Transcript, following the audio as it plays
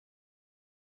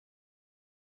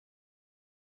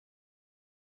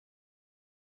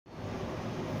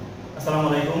আসসালামু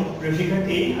আলাইকুম প্রিয়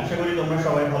শিক্ষার্থী, আশা করি তোমরা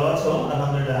সবাই ভালো আছো।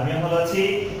 আলহামদুলিল্লাহ আমিও ভালো আছি।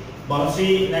 বনশ্রী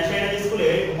ন্যাশনাল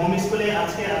স্কুলের হোম স্কুলে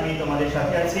আজকে আমি তোমাদের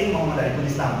সাথে আছি মোহাম্মদ আরিফুল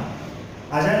ইসলাম।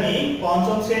 আজ আমি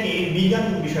পঞ্চম শ্রেণীর বিজ্ঞান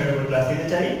বিষয়ের উপর ক্লাস দিতে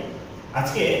চাই।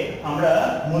 আজকে আমরা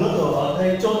মূলত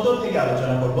অধ্যায় 14 থেকে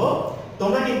আলোচনা করব।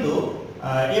 তোমরা কিন্তু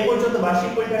এ পর্যন্ত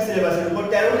বার্ষিক পরীক্ষার সিলেবাসের উপর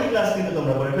 13টি ক্লাস কিন্তু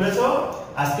তোমরা করে ফেলেছো।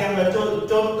 আজকে আমরা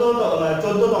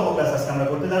 14তম ক্লাস আজকে আমরা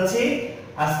করতে যাচ্ছি।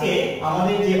 আজকে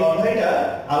আমাদের যে অধ্যায়টা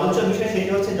আলোচ্য বিষয় সেটি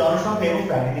হচ্ছে জনসংখ্যা এবং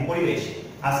প্রাকৃতিক পরিবেশ।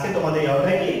 আজকে তোমাদের এই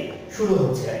অধ্যায়টি শুরু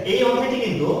হচ্ছে। এই অধ্যায়টি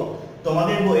কিন্তু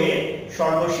তোমাদের বইয়ের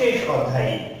সর্বশেষ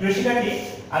অধ্যায়। প্রিয় শিক্ষার্থী,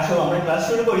 আসো আমরা ক্লাস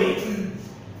শুরু করি।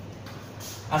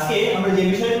 আজকে আমরা যে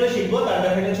বিষয়গুলো শিখবো তার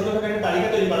ব্যাপারে একটা ছোটখাটো একটা তালিকা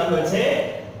তৈরি করা হয়েছে।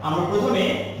 আমরা প্রথমে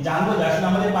জানবো যে আসলে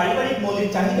আমাদের পারিবারিক মৌলিক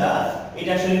চাহিদা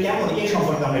এটা আসলে কেমন, এই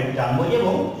সম্পর্কে আমরা একটু জানবো,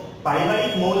 এবং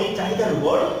পারিবারিক মৌলিক চাহিদার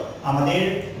উপর আমাদের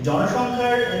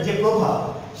জনসংখ্যার যে প্রভাব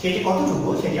সেটি কতটুকু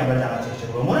সেটি আমরা জানার চেষ্টা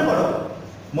করব।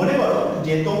 মনে করো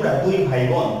যে তোমরা দুই ভাই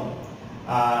বোন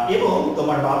এবং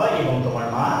তোমার বাবা এবং তোমার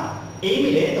মা, এই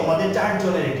মিলে তোমাদের 4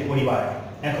 জনের একটি পরিবার।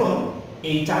 এখন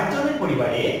এই 4 জনের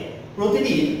পরিবারে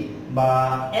প্রতিদিন বা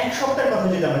এক সপ্তাহের কথা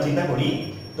যদি আমরা চিন্তা করি,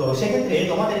 তো সেক্ষেত্রে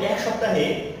তোমাদের এক সপ্তাহে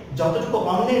যতটুকু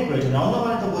অন্নের প্রয়োজন, অন্ন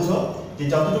মানে তো বুঝো যে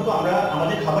যতটুকু আমরা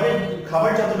আমাদের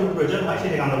খাবার যতটুকু প্রয়োজন হয়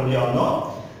সেটাকে আমরা বলি অন্ন,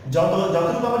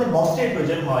 যতটুকু আমাদের বস্ত্রের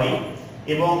প্রয়োজন হয়,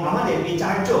 এবং আমাদের এই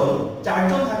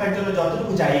চারজন থাকার জন্য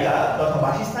যতটুকু জায়গা তথা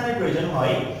বাসস্থানের প্রয়োজন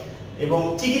হয়, এবং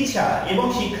চিকিৎসা এবং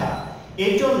শিক্ষা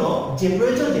এর জন্য যে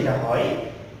প্রয়োজন যেটা হয়।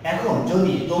 এখন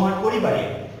যদি তোমার পরিবারে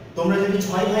তোমরা যদি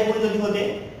 6 ভাই বোন যদি হতে,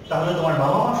 তাহলে তোমার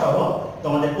বাবা মা সহ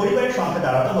তোমাদের পরিবারের সংখ্যা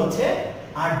দাঁড়াতে হচ্ছে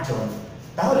 8 জন।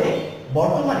 তাহলে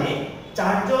বর্তমানে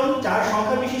 4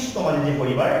 সংখ্যা বিশিষ্ট তোমাদের যে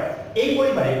পরিবার, এই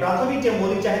পরিবারে প্রাথমিক যে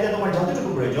মৌলিক চাহিদা তোমার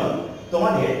যতটুকু প্রয়োজন,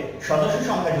 তোমাদের সদস্য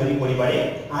সংখ্যা যদি পরিবারে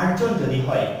 8 জন যদি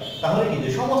হয়, তাহলে কিন্তু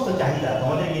সমস্ত চাহিদা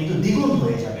তোমাদের কিন্তু দ্বিগুণ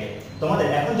হয়ে যাবে। তোমাদের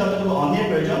এখন যতটুকু অন্নের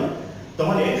প্রয়োজন,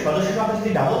 তোমাদের সদস্য সংখ্যা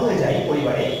যদি ডাবল হয়ে যায়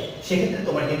পরিবারে, সেক্ষেত্রে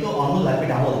তোমার কিন্তু অন্ন লাগবে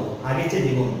ডাবল, আগের চেয়ে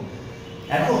দ্বিগুণ।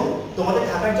 এখন তোমাদের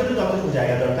থাকার জন্য যতটুকু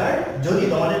জায়গা দরকার, যদি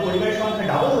তোমাদের পরিবারের সংখ্যা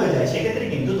ডাবল হয়ে যায়, সেক্ষেত্রে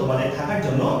কিন্তু তোমাদের থাকার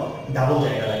জন্য ডাবল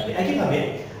জায়গা লাগবে। একইভাবে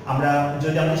আমরা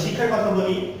যদি আমাদের শিক্ষার কথা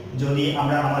বলি, যদি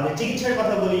আমরা আমাদের চিকিৎসার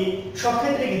কথা বলি, সব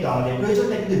ক্ষেত্রে কিন্তু আমাদের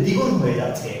প্রয়োজনটা কিন্তু দ্বিগুণ হয়ে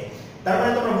যাচ্ছে। তার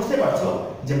মানে তোমরা বুঝতে পারছো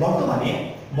যে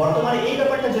বর্তমানে এই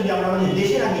ব্যাপারটা যদি আমরা আমাদের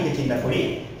দেশের আঙ্গিকে চিন্তা করি,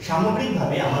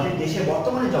 সামগ্রিকভাবে আমাদের দেশে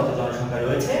বর্তমানে যত জনসংখ্যা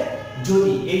রয়েছে,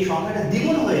 যদি এই সংখ্যাটা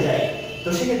দ্বিগুণ হয়ে যায়, তো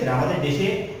সেক্ষেত্রে আমাদের দেশে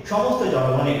সমস্ত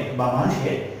জনগণের বা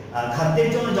মানুষের খাদ্যের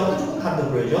জন্য যতটুকু খাদ্য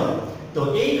প্রয়োজন, তো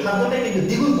এই খাদ্যটা কিন্তু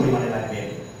দ্বিগুণ পরিমাণে লাগবে।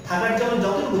 থাকার জন্য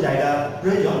যতটুকু জায়গা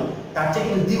প্রয়োজন, তার চেয়ে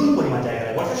কিন্তু দ্বিগুণ পরিমাণ জায়গা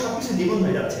লাগবে। অর্থাৎ সবকিছু দ্বিগুণ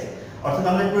হয়ে যাচ্ছে, অর্থাৎ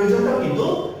আমাদের প্রয়োজনটাও কিন্তু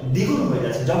দ্বিগুণ হয়ে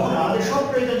যাচ্ছে। যখন আমাদের সব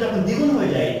প্রয়োজন যখন দ্বিগুণ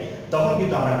হয়ে যায়, তখন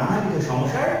কিন্তু আমরা নানাবিধ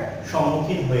সমস্যার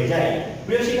সম্মুখীন হয়ে যাই।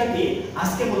 প্রিয় শিক্ষার্থী,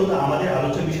 আজকে মূলত আমাদের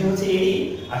আলোচ্য বিষয় হচ্ছে এই,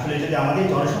 আসলে যদি আমাদের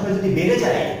জনসংখ্যা যদি বেড়ে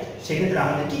যায়, সেক্ষেত্রে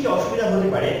আমাদের কি কি অসুবিধা হতে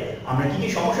পারে, আমরা কি কি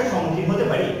সমস্যার সম্মুখীন হতে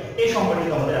পারি, এই সম্পর্কে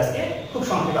আমাদের আজকে খুব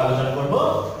সংক্ষেপে আলোচনা করব।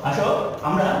 আসো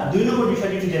আমরা 2 নম্বর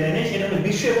বিষয়টি একটু জেনে নেই, সেটা হলো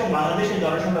বিশ্ব এবং বাংলাদেশের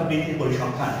জনসংখ্যা বৃদ্ধির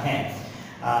পরিসংখ্যান। হ্যাঁ,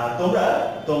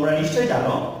 তোমরা নিশ্চয়ই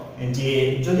জানো যে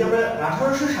যদি আমরা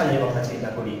 1800 সালের কথা চিন্তা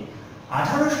করি,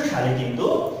 1800 সালে কিন্তু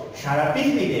সারা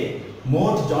পৃথিবীতে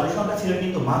মোট জনসংখ্যা ছিল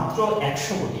কিন্তু মাত্র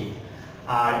 100 কোটি।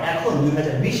 আর এখন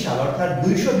 2020 সাল, অর্থাৎ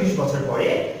 220 বছর পরে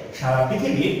সারা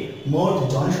পৃথিবীর মোট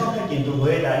জনসংখ্যা কিন্তু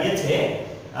হয়ে দাঁড়িয়েছে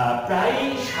প্রায়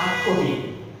 7 কোটি,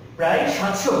 প্রায়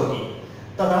 700 কোটি।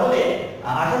 তো তাহলে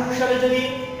 1800 সালে যদি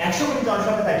 100 কোটি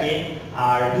জনসংখ্যা থাকে,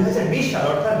 আর 2020 সাল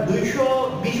অর্থাৎ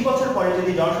 220 বছর পরে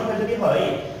যদি জনসংখ্যা যদি হয়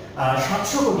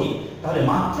 700 কোটি, তাহলে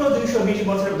মাত্র 220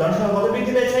 বছর জনসংখ্যা কত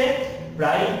বৃদ্ধি পেয়েছে?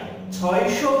 প্রায়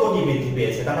 600 কোটি বৃদ্ধি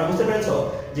পেয়েছে। তোমরা বুঝতে পেরেছো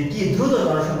যে কি দ্রুত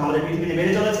জনসংখ্যা আমাদের পৃথিবীতে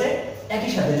বেড়ে চলেছে।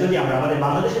 একই সাথে যদি আমরা আমাদের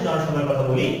বাংলাদেশের জনসংখ্যার কথা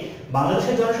বলি,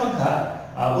 বাংলাদেশের জনসংখ্যা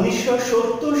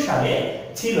 1970 সালে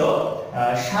ছিল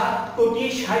 7 কোটি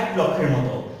 60 লক্ষের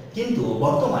মতো, কিন্তু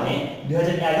বর্তমানে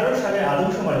 2011 সালের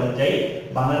আদমশুমারি অনুযায়ী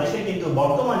বাংলাদেশের কিন্তু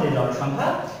বর্তমান যে জনসংখ্যা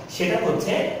সেটা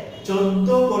হচ্ছে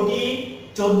 14 কোটি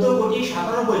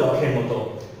 97 লক্ষের মতো।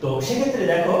 তো সেক্ষেত্রে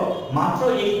দেখো, মাত্র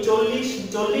এই 40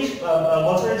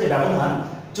 বছরের যে ব্যবধান,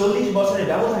 40 বছরের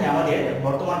ব্যবধানে আমাদের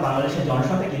বর্তমান বাংলাদেশের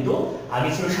জনসংখ্যা কিন্তু আগে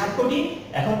ছিল 7 কোটি,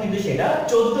 এখন কিন্তু সেটা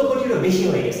 14 কোটিরও বেশি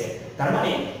হয়ে গেছে। তার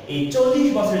মানে এই 40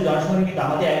 বছরের জনসংখ্যা কিন্তু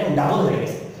আমাদের একদম ডাবল হয়ে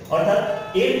গেছে। অর্থাৎ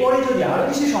এরপরে যদি আরো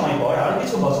কিছু সময় পর, আরো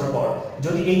কিছু বছর পর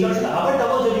যদি এই জনসংখ্যা আবার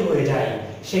ডাবল যদি হয়ে যায়,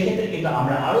 সেক্ষেত্রে কিন্তু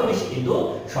আমরা আরো বেশি কিন্তু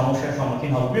সমস্যার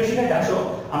সম্মুখীন হব। প্রিয় শিক্ষার্থী, আসো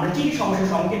আমরা কি কি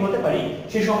সমস্যার সম্মুখীন হতে পারি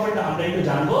সেই সম্পর্কে আমরা একটু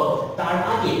জানবো। তার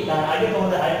আগে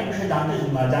তোমাদের আরেকটি বিষয়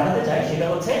জানাতে চাই, সেটা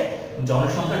হচ্ছে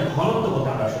জনসংখ্যার ঘনত্ব বলতে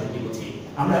আমরা আসলে কি বুঝি।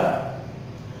 আমরা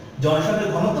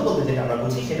জনসংখ্যার ঘনত্ব বলতে যেটা আমরা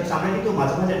বুঝি, সেটা আমরা কিন্তু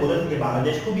মাঝে মাঝে বলে থাকি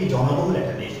বাংলাদেশ খুবই জনবহুল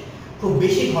একটা দেশ। খুব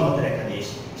বেশি ঘনত্বের একটা দেশ,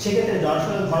 সেক্ষেত্রে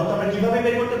জনসংখ্যার ঘনত্ব আমরা কিভাবে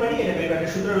বের করতে পারি? এটা বের করার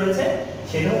একটা সূত্র রয়েছে,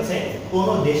 সেটা হচ্ছে কোন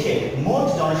দেশের মোট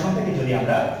জনসংখ্যাকে যদি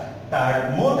আমরা তার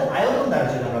মোট আয়তন দ্বারা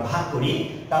যদি আমরা ভাগ করি,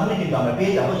 তাহলে কিন্তু আমরা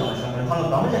পেয়ে যাবো জনসংখ্যার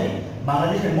ঘনত্ব। আমরা জানি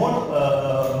বাংলাদেশের মোট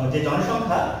যে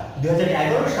জনসংখ্যা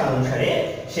 2011 সাল অনুসারে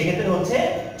সেক্ষেত্রে হচ্ছে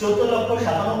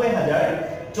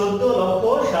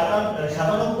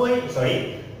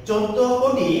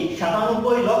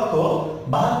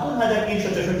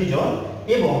 14,97,364 জন,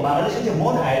 এবং বাংলাদেশের যে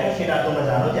মোট আয়তন সেটা তোমরা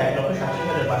জানো যে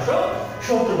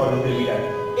 1,67,570 বর্গ কিলোমিটার।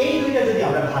 এই দুইটা যদি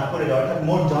আমরা ভাগ করে দেই, অর্থাৎ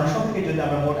মোট জনসংখ্যাকে যদি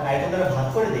আমরা মোট আয়তন দ্বারা ভাগ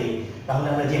করে দেই, তাহলে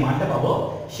আমরা যে মানটা পাবো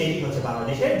সেটি হচ্ছে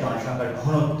বাংলাদেশের জনসংখ্যার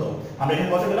ঘনত্ব। আমরা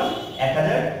এখানে কত পেলাম?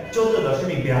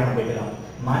 1014.92 পেলাম।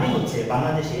 মানে হচ্ছে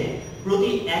বাংলাদেশে প্রতি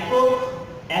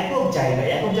একক জায়গা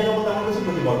বলতে আমরা বলছি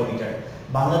প্রতি বর্গমিটার,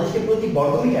 বাংলাদেশে প্রতি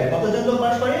বর্গমিটার কতজন লোক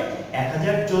বাস করে?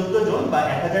 1014 জন বা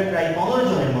 1000 প্রায় 15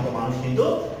 জনের মতো মানুষ কিন্তু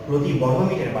প্রতি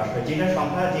বর্গমিটারে বাস করে, যেটার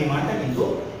সংখ্যা যে মানটা কিন্তু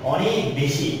অনেক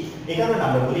বেশি। এই কারণে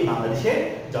আমরা বলি বাংলাদেশের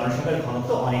জনসংখ্যার ঘনত্ব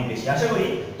অনেক বেশি। আশা করি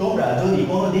তোমরা যদি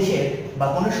কোনো দেশের বা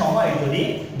কোনো সময়ের যদি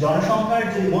জনসংখ্যার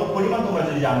যদি মোট পরিমাণ তোমরা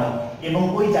যদি জানো এবং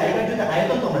ওই জায়গার যদি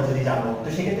আয়তন তোমরা যদি জানো, তো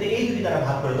সেক্ষেত্রে এই দুটি দ্বারা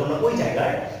ভাগ করে তোমরা ওই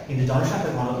জায়গার কিন্তু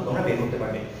জনসংখ্যার ঘনত্ব তোমরা বের করতে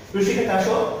পারবে। সেক্ষেত্রে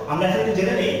আসো আমরা এখন একটু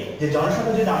জেনে নেই যে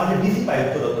জনসংখ্যা যদি আমাদের বৃদ্ধি পায়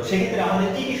উত্তরোত্তর, সেক্ষেত্রে আমাদের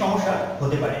কি কি সমস্যা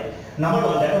হতে পারে। নাম্বার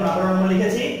 1 দেখো, নাম্বার 1 আমরা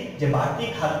লিখেছি যে বাড়তি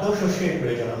খাদ্য শস্যের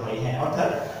প্রয়োজন হয়। হ্যাঁ, অর্থাৎ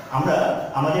আমরা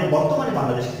আমাদের বর্তমানে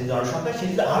বাংলাদেশের যে জনসংখ্যা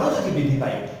সেটি আরো যদি বৃদ্ধি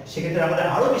পায়, সেক্ষেত্রে আমাদের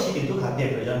আরো বেশি কিন্তু খাদ্যের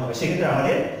প্রয়োজন হবে, সেক্ষেত্রে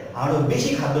আমাদের আরো বেশি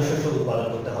খাদ্যশস্য উৎপাদন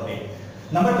করতে হবে।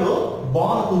 নাম্বার 2,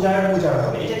 বন উজাড়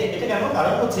হবে। এটা কেন?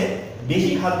 কারণ হচ্ছে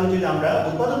বেশি খাদ্য যদি আমরা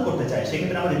উৎপাদন করতে চাই,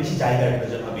 সেক্ষেত্রে আমাদের বেশি জায়গার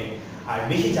প্রয়োজন হবে, আর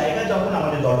বেশি জায়গা যখন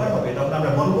আমাদের দরকার হবে তখন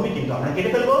আমরা বনভূমি কিন্তু আমরা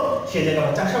কেটে ফেলবো, সেই জায়গা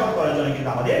চাষাবাদ করার জন্য কিন্তু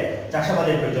আমাদের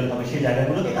চাষাবাদের প্রয়োজন হবে, সেই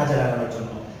জায়গাগুলোকে কাজে লাগানোর জন্য।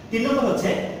 3 নম্বর হচ্ছে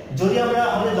যদি আমরা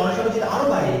আমাদের জনসংখ্যা যদি আরো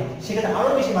বাড়ে, সেক্ষেত্রে আরো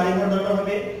বেশি বাড়ি ঘর দরকার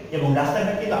হবে এবং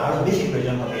রাস্তাঘাট কিন্তু আরো বেশি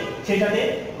প্রয়োজন হবে, সেটাতে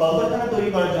কলকারখানা তৈরি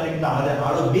করার জন্য কিন্তু আমাদের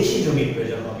আরো বেশি জমির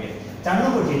প্রয়োজন হবে। 4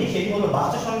 নম্বর জিনিস সেটি হলো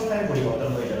বাস্তুসংস্থানের পরিবর্তন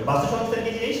হয়ে যাবে। বাস্তুসংস্থান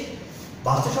কি জিনিস?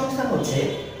 বাস্তুসংস্থান হচ্ছে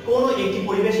কোন একটি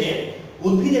পরিবেশের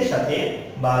উদ্ভিদের সাথে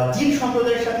বা জীব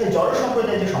সম্প্রদায়ের সাথে জড়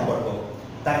সম্প্রদায়ের যে সম্পর্ক,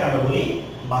 তাকে আমরা বলি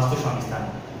বাস্তুসংস্থান।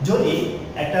 যদি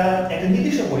একটা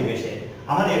নির্দিষ্ট পরিবেশে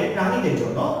আমাদের প্রাণীদের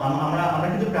জন্য আমরা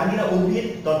কিন্তু প্রাণীরা উদ্ভিদ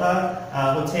তথা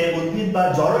হচ্ছে উদ্ভিদ বা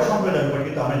জড় সম্প্রদায়ের উপর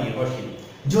কিন্তু আমরা নির্ভরশীল।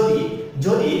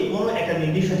 যদি কোনো একটা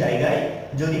নির্দিষ্ট জায়গায়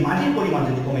যদি মাটির পরিমাণ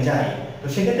যদি কমে যায়, তো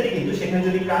সেক্ষেত্রে কিন্তু সেখানে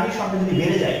যদি প্রাণীর সংখ্যা যদি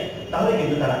বেড়ে যায়, তাহলে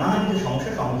কিন্তু তারা নানাবিধ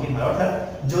সমস্যার সম্মুখীন হয়। অর্থাৎ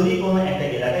যদি কোনো একটা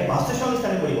এলাকায়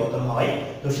বাস্তুসংস্থানের পরিবর্তন হয়,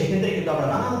 তো সেক্ষেত্রে কিন্তু আমরা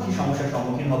নানামুখী সমস্যার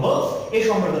সম্মুখীন হব। এই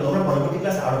সম্পর্কে তোমরা পরবর্তী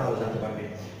ক্লাসে আরো ভালো জানতে পারবে।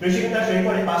 সেক্ষেত্রে সেই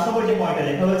পরে 5 নম্বর যে পয়েন্টে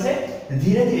লেখা হয়েছে,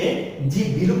 ধীরে ধীরে জীব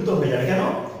বিলুপ্ত হয়ে যাবে। কেন?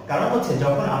 কারণ হচ্ছে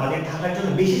যখন আমাদের থাকার জন্য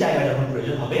বেশি জায়গা যখন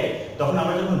প্রয়োজন হবে, তখন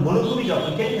আমরা যখন বনভূমি যখন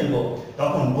কেটে ফেলবো,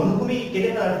 তখন বনভূমি কেটে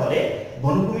ফেলার ফলে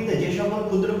বনভূমিতে যে সকল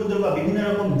ক্ষুদ্র ক্ষুদ্র বা বিভিন্ন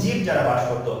রকম জীব যারা বাস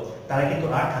করতো, তারা কিন্তু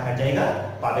আর থাকার জায়গা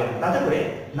পাবে না। তাতে করে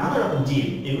নানা রকম জীব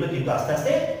এগুলো কিন্তু আস্তে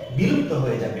আস্তে বিলুপ্ত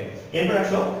হয়ে যাবে। এরপর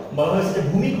আসো বলা হয়েছে যে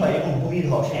ভূমিক্ষয় এবং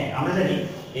ভূমিধস। হ্যাঁ, আমরা জানি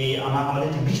এই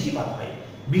আমাদের যে বৃষ্টিপাত হয়,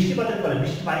 বৃষ্টিপাতের ফলে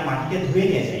বৃষ্টির পানি মাটিকে ধুয়ে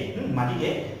নিয়ে যায়, মাটিকে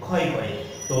ক্ষয় করে।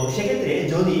 তো সেক্ষেত্রে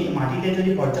যদি মাটিতে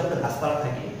যদি পর্যাপ্ত গাছপালা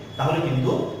থাকে, তাহলে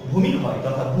কিন্তু ভূমিক্ষয়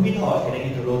তথা ভূমিধস এটা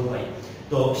কিন্তু রোধ হয়।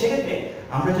 তো সেক্ষেত্রে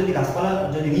আমরা যদি গাছপালা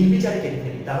যদি নির্বিচারে কেটে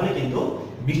ফেলি, তাহলে কিন্তু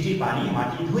বৃষ্টির পানি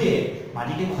মাটি ধুয়ে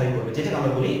মাটিকে ক্ষয় করবে, যেটাকে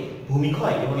আমরা বলি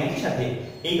ভূমিক্ষয়। এবং একই সাথে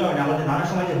এই কারণে আমাদের নানা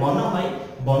সময় যে বন্যা হয়,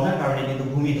 বন্যার কারণে কিন্তু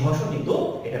ভূমিধসও কিন্তু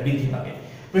এটা বৃদ্ধি পাবে।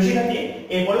 শিক্ষার্থী,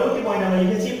 এই পরবর্তী পয়েন্ট আমরা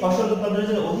লিখেছি ফসল উৎপাদনের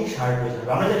জন্য অধিক সার প্রয়োজন।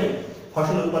 আমরা জানি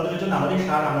ফসল উৎপাদনের জন্য আমাদের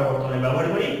সার আমরা বর্তমানে ব্যবহার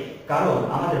করি, কারণ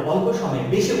আমাদের অল্প সময়ে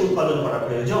বেশি উৎপাদন করা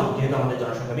প্রয়োজন, যেহেতু আমাদের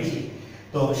জনসংখ্যা বেশি।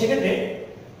 তো সেক্ষেত্রে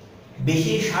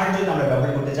বেশি সার যদি আমরা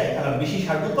ব্যবহার করতে চাই, তাহলে বেশি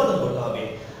সার উৎপাদন করতে হবে,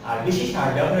 আর বেশি সার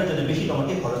ব্যবহারের জন্য বেশি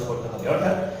তোমাকে খরচ করতে হবে।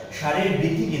 অর্থাৎ সারের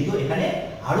বৃদ্ধি কিন্তু এখানে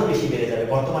আরো বেশি বেড়ে যাবে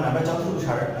বর্তমানে আমরা যতটুকু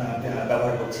সার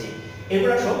ব্যবহার করছি।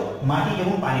 এরপর আসো মাটি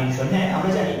এবং পানি দূষণ। হ্যাঁ,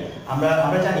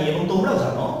 আমরা জানি এবং তোমরাও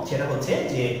জানো, সেটা হচ্ছে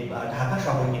যে ঢাকা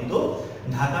শহর কিন্তু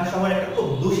ঢাকা শহর একটা খুব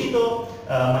দূষিত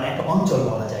মানে একটা অঞ্চল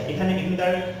বলা যায়।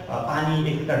 এখানকার পানি,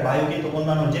 এখানকার বায়ু কিন্তু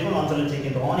অন্যান্য যে কোনো অঞ্চলের চেয়ে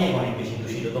কিন্তু অনেক অনেক বেশি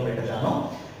দূষিত, তোমরা এটা জানো।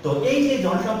 তো এই যে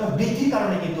জনসংখ্যা বৃদ্ধির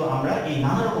কারণে কিন্তু আমরা এই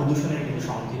নানা রকম দূষণের কিন্তু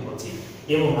সম্মুখীন হচ্ছি,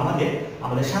 এবং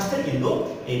আমাদের স্বাস্থ্যের কিন্তু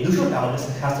এই দূষণটা আমাদের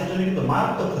স্বাস্থ্যের জন্য কিন্তু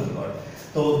মারাত্মক ক্ষতিকর।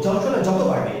 তো জনসংখ্যা যত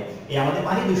বাড়বে, এই আমাদের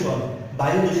পানি দূষণ,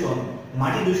 বায়ু দূষণ,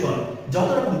 মাটি দূষণ, যত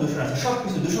রকম দূষণ আছে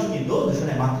সবকিছু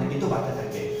দূষণের মাত্রা কিন্তু বাড়তে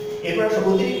থাকবে। এরপর আসলে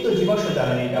অতিরিক্ত জীবাশ্ম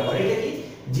জ্বালানির ব্যবহার। এটা কি?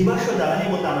 জীবাশ্ম জ্বালানি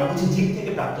বলতে আমরা বুঝি জীব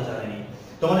থেকে প্রাপ্ত জ্বালানি।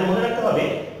 তোমাদের মনে রাখতে হবে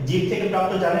জীব থেকে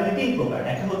প্রাপ্ত জ্বালানি 3 প্রকার।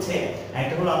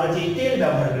 একটা হলো আমরা যে তেল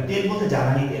ব্যবহার করি, তেল বলতে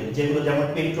জ্বালানি তেল, যেগুলো যেমন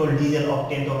পেট্রোল, ডিজেল,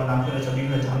 অকটেন, তোমরা নাম শুনেছো,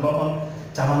 বিভিন্ন যানবাহন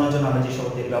চালানোর জন্য আমরা যে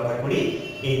সকল তেল ব্যবহার করি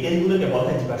এই তেলগুলোকে বলা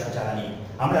হয় জীবাশ্ম জ্বালানি।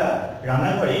 আমরা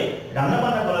রান্নাঘরে রান্না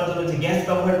বান্না করার জন্য যে গ্যাস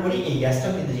ব্যবহার করি এই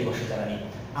গ্যাসটাও কিন্তু জীবাশ্ম জ্বালানি।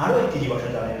 আরো একটি জীবাশ্ম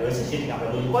জ্বালানি রয়েছে, সেটাকে আমরা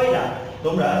বলি কয়লা।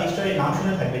 তোমরা নিশ্চয়ই নাম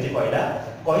শুনে থাকবে যে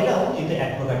কয়লাও কিন্তু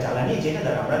এক প্রকার জ্বালানি, যেটা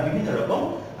দ্বারা আমরা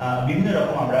বিভিন্ন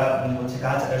রকম আমরা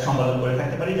কাজ সম্পাদন করে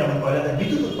থাকতে পারি। যেমন কয়লা দ্বারা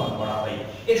বিদ্যুৎ উৎপন্ন করা হয়,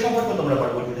 এই সম্পর্কে তোমরা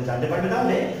পরবর্তীতে জানতে পারবে।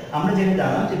 তাহলে আমরা যেটা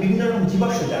জানলাম যে বিভিন্ন রকম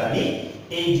জীবাশ্ম জ্বালানি,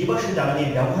 এই জীবাশ্ম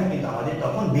জ্বালানির ব্যবহার কিন্তু আমাদের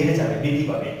তখন বেড়ে যাবে, বৃদ্ধি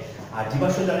পাবে। আর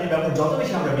জীবাশ্ম জ্বালানির ব্যবহার যত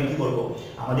বেশি আমরা বৃদ্ধি করব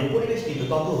আমাদের পরিবেশ কিন্তু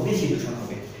তত বেশি দূষণ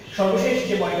হবে। সর্বশেষ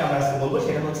যে পয়েন্ট আমরা আজকে বলবো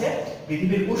সেটা হচ্ছে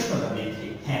পৃথিবীর উষ্ণতা বৃদ্ধি।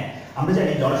 হ্যাঁ, আমরা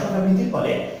জানি জনসংখ্যা বৃদ্ধির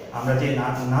ফলে আমরা যে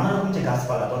নানা রকম যে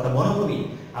গাছপালা তথা বনভূমি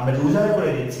আমরা যে উজাড় করে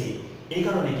দিচ্ছি, এই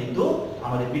কারণে কিন্তু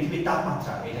আমাদের পৃথিবীর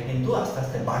তাপমাত্রা এটা কিন্তু আস্তে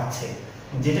আস্তে বাড়ছে,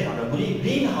 যেটাকে আমরা বলি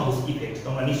গ্রিন হাউস ইফেক্ট।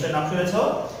 তোমরা নিশ্চয়ই নাম শুনেছ।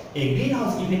 এই গ্রিন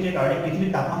হাউস ইফেক্টের কারণে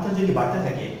পৃথিবীর তাপমাত্রা যদি বাড়তে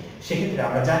থাকে, সেক্ষেত্রে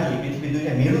আমরা জানি পৃথিবীর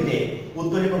দুইটা মেরুতে,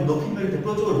 উত্তর এবং দক্ষিণ মেরুতে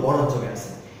প্রচুর বরফ জমে আছে।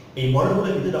 এই বরফগুলো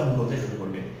কিন্তু তখন গলতে শুরু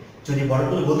করবে। যদি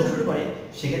বরফগুলো গলতে শুরু করে,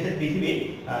 সেক্ষেত্রে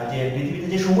পৃথিবীতে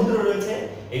যে সমুদ্র রয়েছে,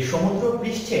 এই সমুদ্র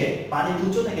পৃষ্ঠের পানির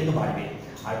উচ্চতা কিন্তু বাড়বে।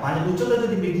 আর পানির উচ্চতা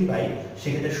যদি বৃদ্ধি পায়,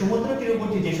 সেক্ষেত্রে সমুদ্র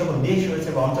তীরবর্তী যে সকল দেশ রয়েছে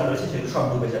বা অঞ্চল রয়েছে সেগুলো সব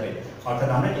ডুবে যাবে। অর্থাৎ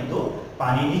আমরা কিন্তু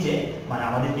পানির নিচে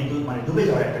আমাদের কিন্তু ডুবে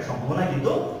যাওয়ার একটা সম্ভাবনা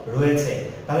কিন্তু রয়েছে।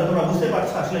 তাহলে তোমরা বুঝতে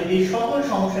পারছো আসলে এই সকল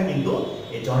সমস্যা কিন্তু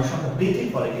এই জনসংখ্যা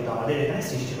বৃদ্ধির ফলে কিন্তু আমাদের এখানে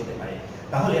সৃষ্টি হতে পারে।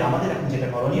 তাহলে আমাদের এখন যেটা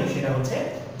করণীয় সেটা হচ্ছে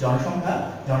জনসংখ্যা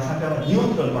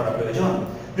নিয়ন্ত্রণ করা প্রয়োজন।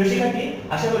 প্রিয় শিক্ষার্থী,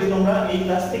 আশা করি তোমরা এই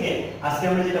ক্লাস থেকে আজকে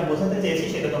আমরা যেটা বোঝাতে চেয়েছি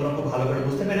সেটা তোমরা খুব ভালো করে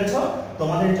বুঝতে পেরেছো।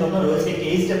 তোমাদের জন্য রয়েছে একটি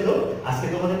এইচডব্লিউ, আজকে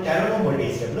তোমাদের 13 নম্বর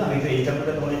এইচডব্লিউ। আমি একটু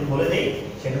এইচডব্লিউটা তোমাদেরকে বলে দেই।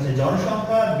 সেটা হচ্ছে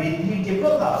জনসংখ্যা বৃদ্ধির যে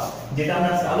প্রভাব, যেটা আমরা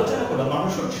আজকে আলোচনা করলাম,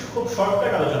 আমরা খুব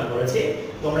শর্টকাট আলোচনা করেছি।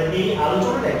 তোমরা এই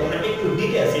আলোচনাটাই তোমরা একটু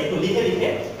ডিটেইলস একটু লিখে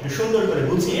সুন্দর করে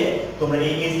বুঝিয়ে তোমরা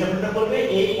এই এইচডব্লিউটা করবে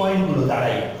এই পয়েন্টগুলো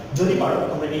দ্বারাই। যদি পারো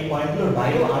তোমরা এই পয়েন্টগুলোর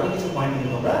বাইরেও আরো কিছু পয়েন্ট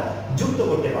কিন্তু তোমরা যুক্ত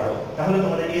করতে পারো। তাহলে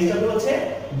তোমাদের এইচডব্লিউ হচ্ছে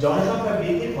জনসংখ্যা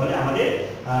বৃদ্ধির ফলে আমাদের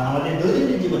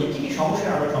দৈনন্দিন জীবনে কি কি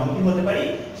সমস্যার আমরা সম্মুখীন হতে পারি,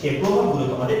 সেই প্রভাবগুলো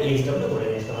তোমাদের এইচডব্লিউ করে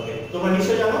নিতে হবে। তোমরা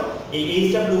নিশ্চয় জানো এই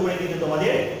এইচডব্লিউ উপরে কিন্তু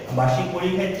তোমাদের বার্ষিক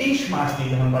পরীক্ষায় 30 মার্কস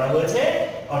নির্ধারণ করা হয়েছে।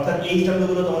 অর্থাৎ এইচডব্লিউ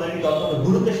গুলো তোমাদের কিন্তু অত্যন্ত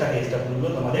গুরুত্বের সাথে এইচডব্লিউ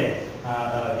গুলো তোমাদের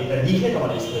এটা লিখে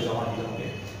তোমাদের স্কুলে জমা দিতে হবে।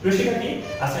 প্রিয় শিক্ষার্থী,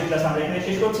 আজকের ক্লাস আমরা এখানে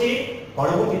শেষ করছি।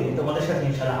 পরবর্তী দিন তোমাদের সাথে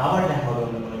ইনশাআল্লাহ আবার দেখা হবে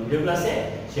অন্য কোনো ভিডিও ক্লাসে।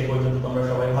 সে পর্যন্ত তোমরা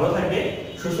সবাই ভালো থাকবে,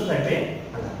 সুস্থ থাকবে।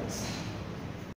 আল্লাহ হাফেজ।